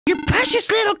Your precious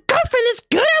little girlfriend is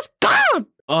good as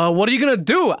gone! What are you gonna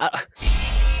do?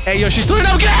 Hey, yo, she's throwing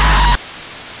up. Get out!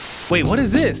 Wait, what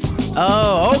is this?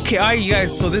 Oh, okay, alright, you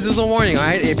guys, so this is a warning,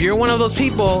 alright? If you're one of those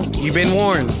people, you've been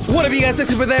warned. What up, you guys?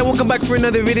 Thanks for that. Welcome back for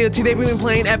another video. Today we've been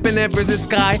playing FNF vs.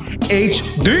 Sky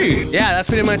HD. Yeah, that's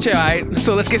pretty much it, alright?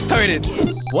 So let's get started.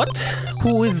 What?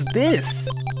 Who is this?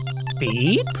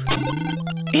 Beep?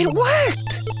 It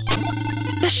worked!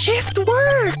 The shift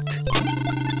worked!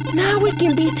 Now we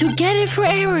can be together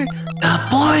forever. The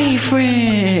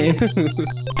boyfriend!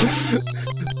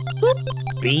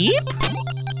 Beep?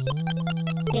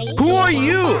 Who are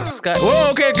you? Sky.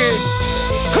 Whoa, okay.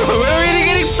 We're already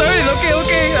getting started.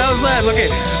 Okay. That was fast. Okay.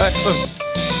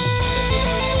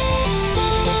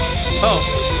 Oh.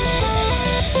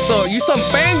 So you some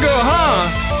fangirl, huh?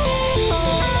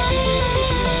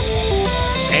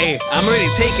 Hey, I'm already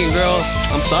taken, girl.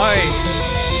 I'm sorry.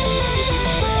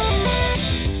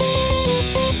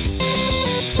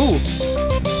 Ooh.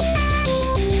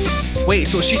 Wait,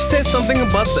 so she said something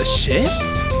about the shift?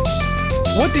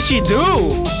 What did she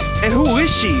do? And who is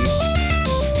she?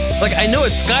 Like, I know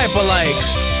it's Sky, but like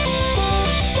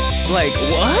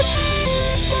what?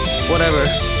 Whatever.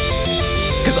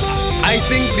 Cause I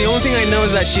think the only thing I know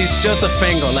is that she's just a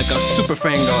fangirl, like a super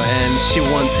fangirl, and she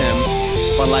wants him.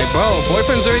 But like, bro,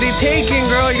 boyfriend's already taken,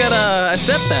 girl. You gotta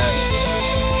accept that.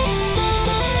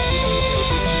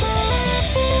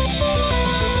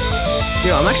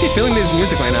 Yo, I'm actually feeling this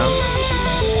music right now.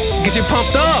 Get you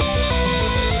pumped up.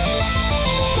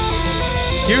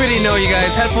 You already know, you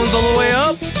guys. Headphones all the way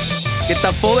up. Get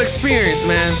the full experience,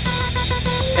 man.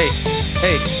 Hey.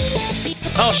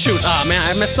 Oh, shoot. Ah, man,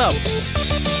 I messed up.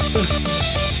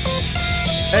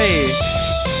 Hey.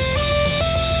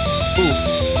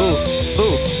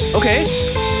 Ooh. Okay.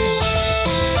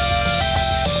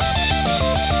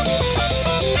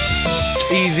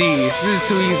 Easy. This is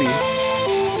too easy.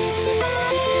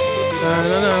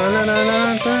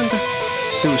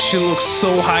 Dude, she looks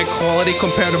so high quality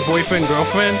compared to boyfriend,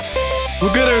 girlfriend.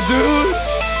 Look at her, dude.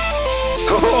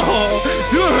 Oh,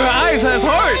 dude, her eyes has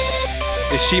heart.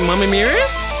 Is she Mommy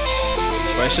Mirrors?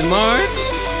 Question mark.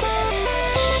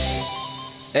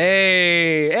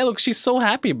 Hey, look, she's so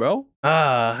happy, bro.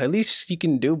 At least she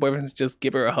can do. Boyfriend's just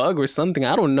give her a hug or something.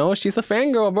 I don't know. She's a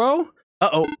fangirl, bro.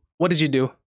 Uh-oh. What did you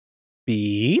do?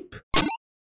 Beep?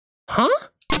 Huh?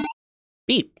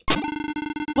 Beep.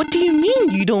 What do you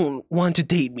mean you don't want to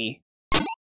date me?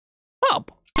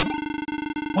 Bob.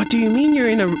 What do you mean you're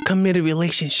in a committed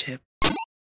relationship?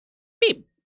 Beep.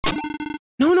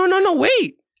 No,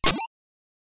 wait.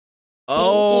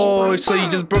 Oh, so you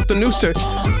just broke the news to her.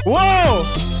 Whoa!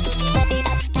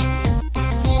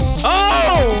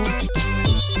 Oh!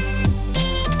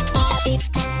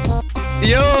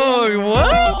 Yo,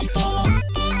 what?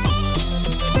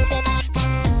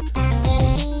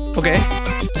 Okay.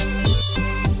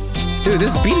 Dude,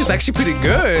 this beat is actually pretty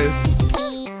good.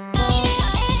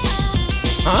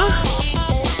 Huh?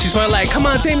 She's probably like, come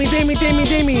on, date me.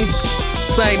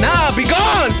 It's like, nah, be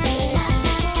gone!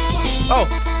 Oh.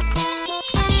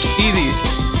 Easy.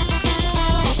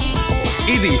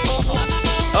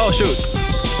 Oh, shoot.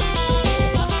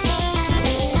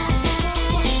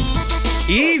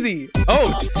 Easy.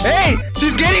 Oh, hey,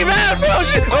 she's getting mad, bro.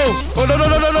 Oh, no.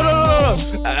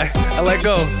 I let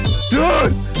go.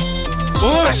 Dude.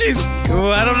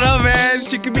 Oh, I don't know, man.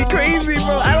 She could be crazy,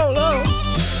 bro. I don't know.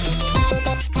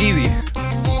 Easy.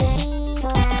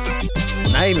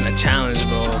 Not even a challenge,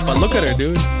 bro. But look at her,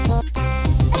 dude.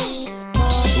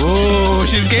 Oh,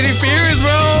 she's getting furious,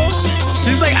 bro.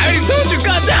 She's like, I already told you,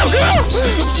 goddamn girl.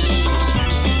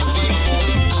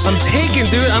 I'm taken,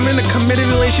 dude. I'm in a committed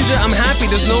relationship. I'm happy.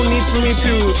 There's no need for me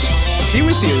to be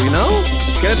with you, you know?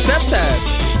 You gotta accept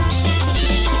that.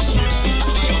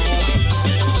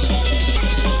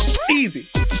 Easy.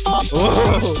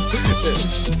 Whoa.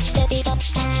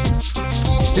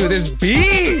 Dude, this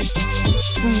beat.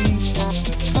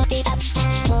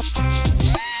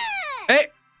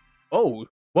 Hey. Oh,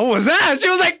 what was that? She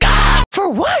was like, ah! For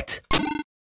what?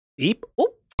 Beep.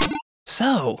 Oh.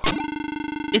 So,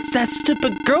 it's that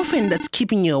stupid girlfriend that's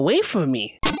keeping you away from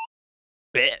me.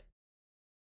 Bet.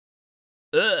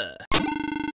 Ugh.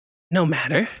 No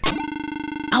matter.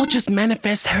 I'll just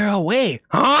manifest her away.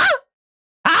 Huh?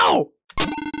 How?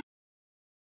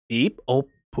 Beep. Oh,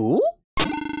 poo?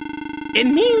 It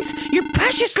means your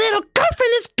precious little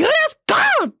girlfriend is good as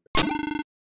gone.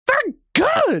 For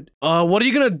good. What are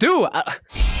you gonna do?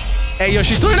 Hey, yo,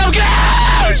 she's throwing up. Get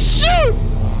out! Shoot!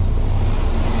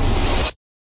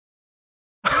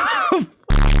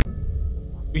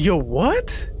 Yo,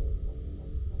 what?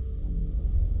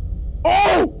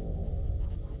 Oh!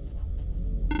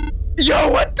 Yo,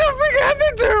 what the frick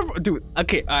happened to her? Dude,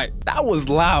 okay, all right. That was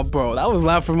loud, bro. That was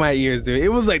loud for my ears, dude. It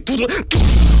was like,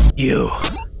 you.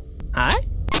 Hi?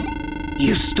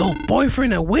 You stole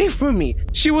boyfriend away from me.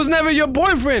 She was never your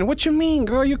boyfriend. What you mean,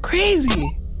 girl? You're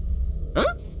crazy.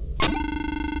 Huh?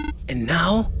 And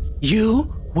now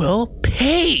you will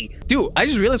pay. Dude, I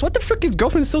just realized, what the frick, his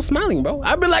girlfriend is still smiling, bro.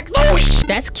 I'd be like, oh,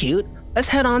 that's cute. Let's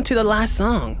head on to the last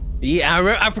song.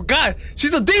 Yeah, I forgot.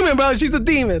 She's a demon, bro. She's a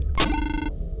demon.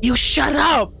 You shut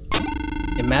up.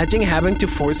 Imagine having to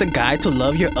force a guy to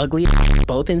love your ugly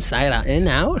both inside out and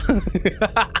out.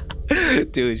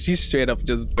 Dude, she's straight up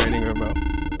just burning her, bro.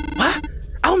 What?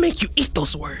 I'll make you eat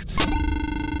those words.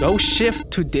 Go shift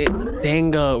to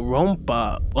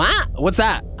Danganronpa. What? What's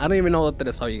that? I don't even know what that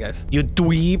is. Sorry, you guys. You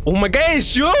dweeb. Oh my God,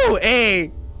 it's you.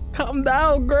 Hey, calm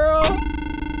down, girl.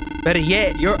 Better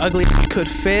yet, your ugly could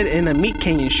fit in a meat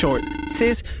canyon short.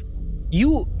 Sis,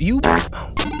 you.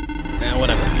 Man,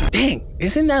 whatever. Dang,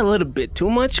 isn't that a little bit too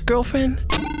much, girlfriend?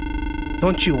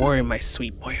 Don't you worry, my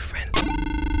sweet boyfriend.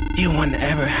 You won't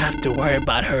ever have to worry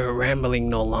about her rambling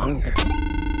no longer.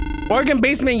 Organ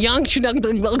basement young skip.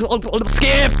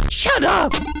 Shut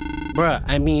up, bruh.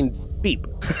 I mean beep.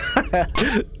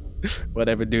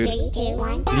 Whatever, dude. 3, 2,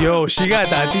 1. Yo, she got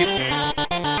that deep.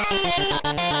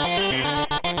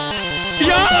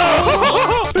 Yo!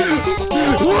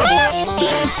 What?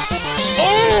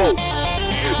 Oh!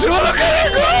 Dude, look at her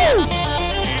go!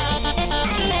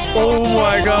 Oh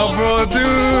my God, bro,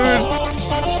 dude!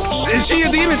 Is she a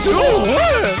demon too?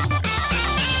 What?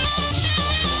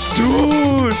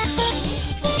 Dude!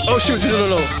 Oh shoot,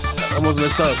 no. I almost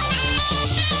messed up.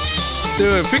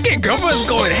 Dude, freaking girlfriend's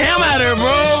going ham at her,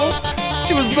 bro!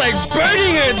 She was like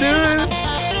burning her, dude!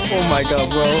 Oh my God,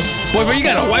 bro. Boy, you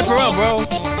gotta wipe her up, bro.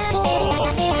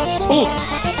 Oh!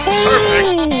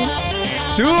 Oh!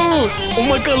 Dude! Oh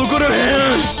my God, look at her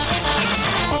hands!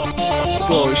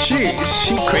 Bro, she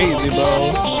crazy,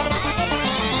 bro.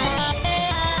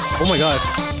 Oh my God.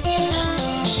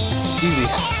 Easy.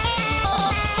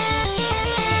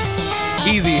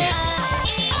 Easy.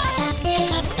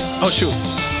 Oh shoot.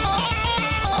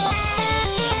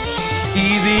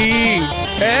 Easy.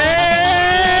 Hey!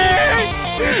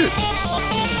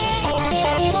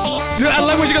 Dude, I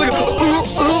like when she goes like,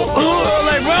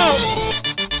 like, bro.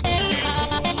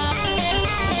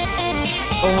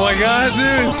 Oh my God,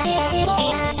 dude.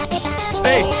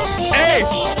 Hey, hey,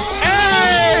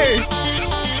 hey!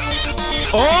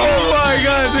 Oh my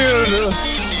God, dude.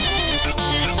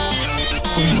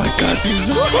 Oh my God, dude.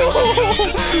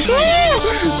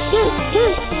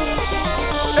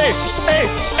 Hey, hey,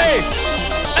 hey,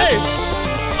 hey.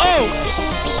 Oh,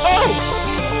 oh,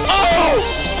 oh.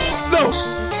 No.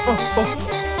 Oh, oh,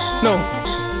 no.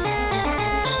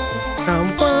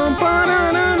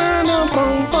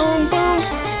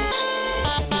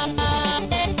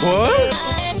 What?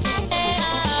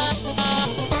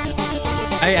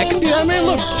 I can do that, man.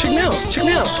 Look, check me out. Check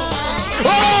me out.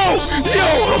 Oh, yo.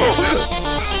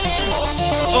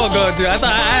 Oh God, dude. I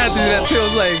thought I had to do that too. I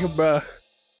was like, bruh.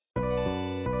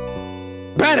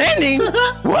 Bad ending?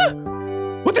 What?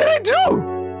 What did I do?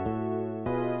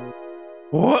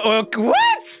 What?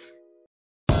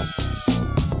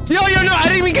 Yo, no, I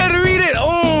didn't even get to read it.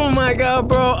 Oh my God,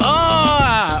 bro.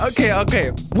 Oh,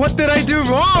 okay. What did I do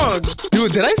wrong?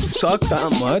 Dude, did I suck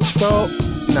that much, bro?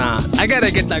 Nah, I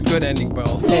gotta get that good ending, bro.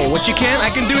 Hey, what you can? I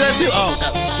can do that too. Oh,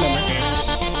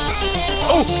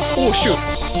 no. Oh, shoot.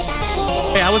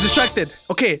 Hey, I was distracted.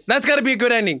 Okay, that's gotta be a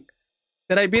good ending.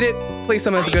 Did I beat it? Please,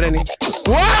 someone has a good ending.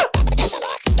 What?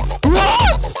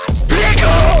 What?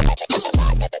 Pickle!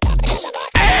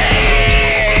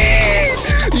 Hey!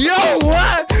 Yo,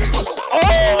 what?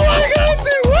 Oh my God,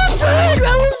 dude, what the heck?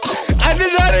 I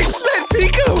did not expect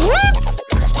Pico. What?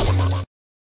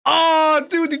 Oh,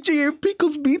 dude, did you hear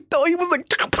Pico's beat though? He was like,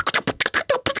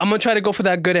 I'm gonna try to go for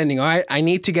that good ending, all right? I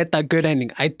need to get that good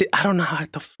ending. I don't know how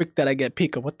the frick did I get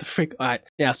Pico. What the frick? All right,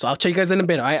 yeah, so I'll show you guys in a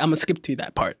bit, all right? I'm gonna skip to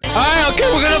that part. All right,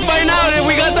 okay, we're gonna find out if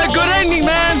we got that good ending,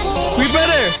 man.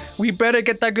 We better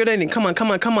get that good ending. Come on.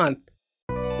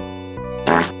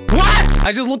 What?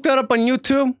 I just looked that up on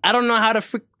YouTube. I don't know how to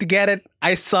frick to get it.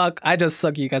 I suck. I just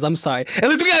suck, you guys. I'm sorry. At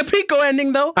least we got a Pico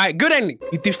ending, though. All right, good ending.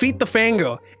 You defeat the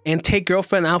fangirl and take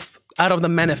girlfriend out of the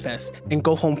manifest and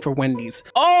go home for Wendy's.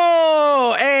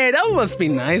 Oh, hey, that must be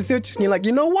nice. You're like,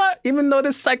 you know what? Even though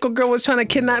this psycho girl was trying to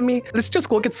kidnap me, let's just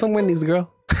go get some Wendy's,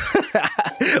 girl.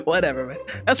 Whatever, man.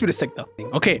 That's pretty sick, though.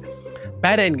 Okay,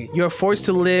 bad ending. You're forced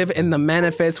to live in the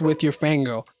manifest with your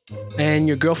fangirl, and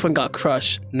your girlfriend got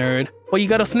crushed, nerd. Well, you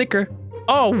got a snicker.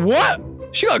 Oh, what?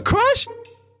 She got crushed?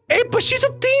 Hey, but she's a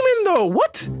demon, though.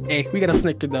 What? Hey, we got a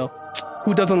snicker, though.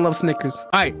 Who doesn't love Snickers?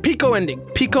 All right, Pico ending.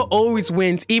 Pico always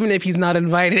wins, even if he's not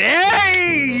invited.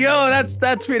 Hey, yo,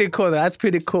 that's pretty cool. That's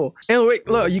pretty cool. And wait,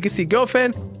 look, you can see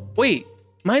girlfriend. Wait,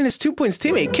 -2 points.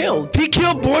 Teammate killed. He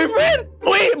killed boyfriend.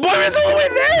 Wait, boyfriend's all the way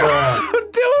there,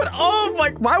 dude. Oh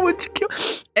my, why would you kill?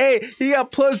 Hey, he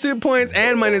got +2 points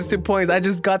and -2 points. I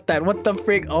just got that. What the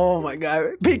freak? Oh my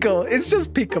god, Pico. It's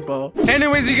just Peekaboo.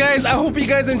 Anyways, you guys, I hope you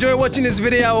guys enjoy watching this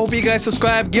video. I hope you guys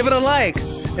subscribe, give it a like,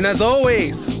 and as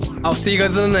always, I'll see you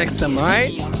guys in the next time. All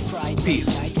right,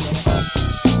 peace.